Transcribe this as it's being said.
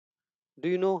Do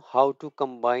you know how to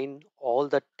combine all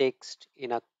the text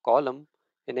in a column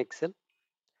in Excel?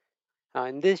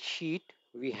 In this sheet,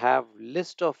 we have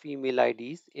list of email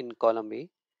IDs in column A,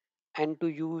 and to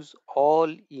use all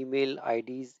email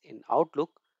IDs in Outlook,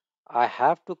 I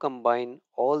have to combine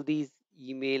all these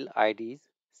email IDs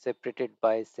separated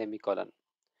by semicolon.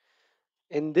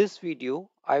 In this video,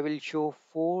 I will show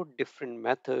 4 different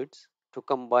methods to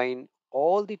combine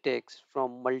all the text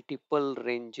from multiple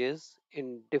ranges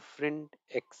in different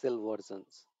Excel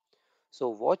versions. So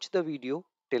watch the video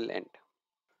till end.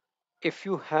 If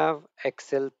you have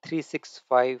Excel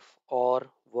 365 or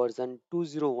version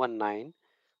 2019,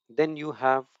 then you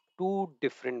have 2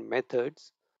 different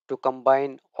methods to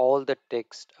combine all the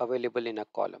text available in a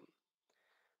column.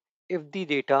 If the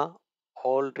data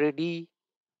already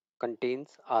contains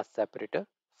a separator,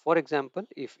 for example,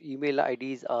 if email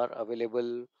IDs are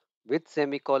available with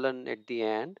semicolon at the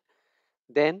end,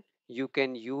 then you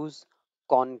can use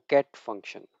concat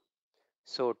function.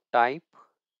 So type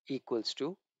equals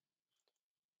to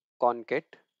concat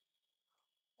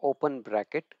open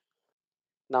bracket.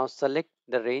 Now select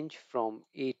the range from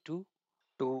A2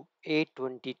 to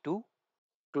A22,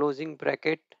 closing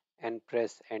bracket, and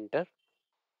press enter.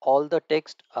 All the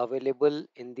text available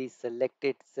in the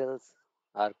selected cells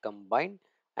are combined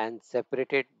and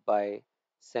separated by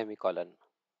semicolon.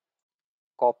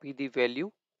 Copy the value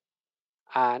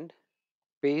and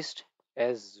paste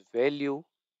as value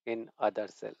in other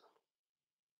cell.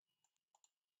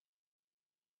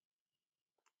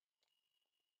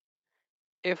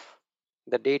 If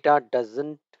the data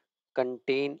doesn't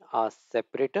contain a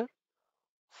separator,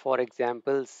 for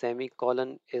example,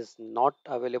 semicolon is not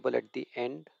available at the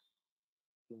end,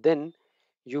 then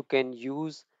you can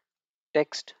use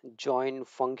TEXTJOIN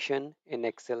function in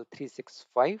Excel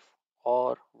 365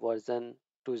 or version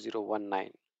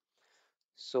 2019.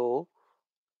 So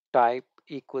type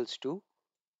equals to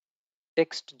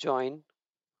TEXTJOIN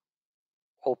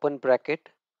open bracket.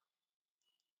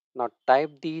 Now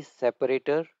type the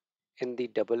separator in the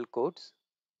double quotes.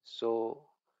 So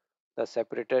the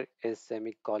separator is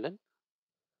semicolon,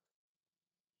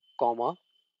 comma,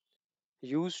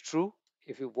 use true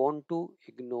if you want to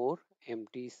ignore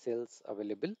empty cells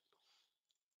available,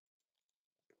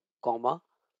 comma.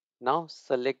 Now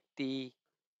select the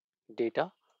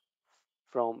data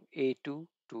from A2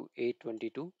 to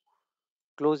A22,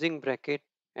 closing bracket,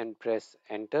 and press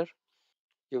enter.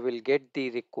 You will get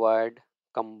the required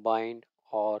combined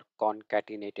or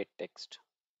concatenated text.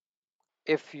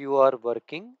 If you are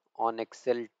working on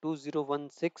Excel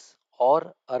 2016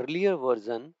 or earlier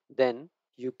version, then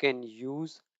you can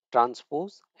use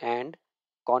transpose and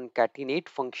concatenate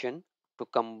function to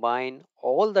combine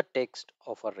all the text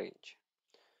of a range.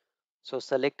 So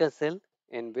select a cell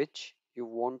in which you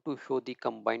want to show the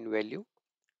combined value,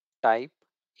 type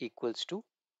equals to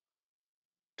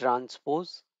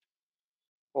transpose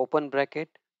open bracket.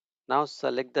 Now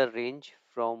select the range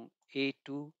from A2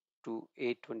 to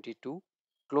A22,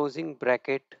 closing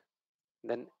bracket,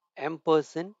 then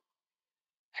ampersand,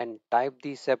 and type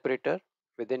the separator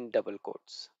within double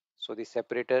quotes. So the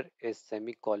separator is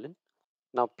semicolon.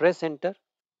 Now press enter.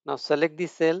 Now select the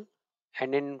cell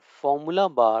and in formula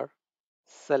bar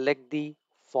select the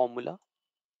formula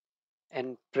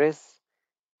and press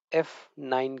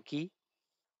F9 key.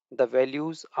 The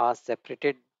values are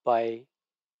separated by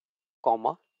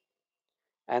comma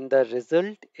and the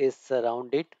result is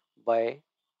surrounded by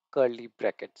curly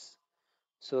brackets.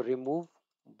 So remove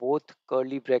both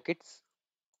curly brackets.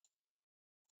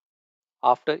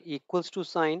 After equals to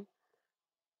sign,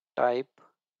 type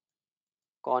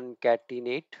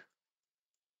concatenate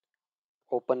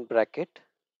open bracket,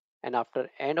 and after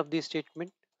end of the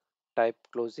statement, type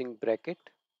closing bracket.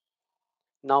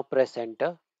 Now press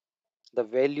enter. The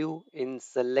value in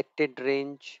selected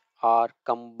range are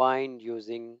combined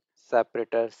using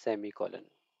separator semicolon.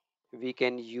 We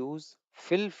can use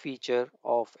fill feature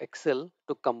of Excel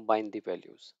to combine the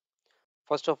values.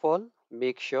 First of all,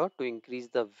 make sure to increase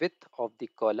the width of the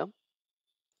column.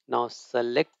 Now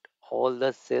select all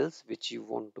the cells which you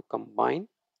want to combine.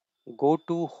 Go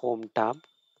to Home tab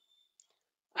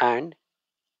and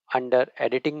under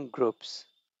Editing Groups,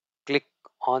 click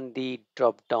on the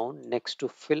drop down next to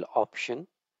Fill option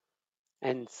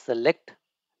and select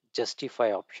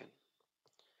Justify option.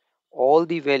 All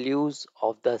the values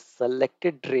of the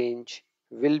selected range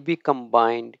will be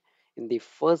combined in the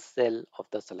first cell of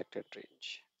the selected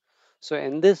range. So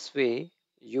in this way,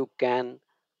 you can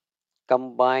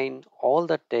combine all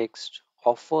the text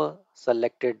of a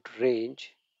selected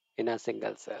range in a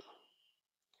single cell.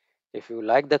 If you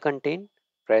like the content,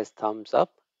 press thumbs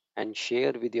up and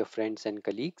share with your friends and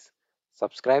colleagues.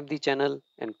 Subscribe the channel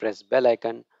and press bell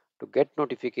icon to get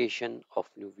notification of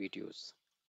new videos.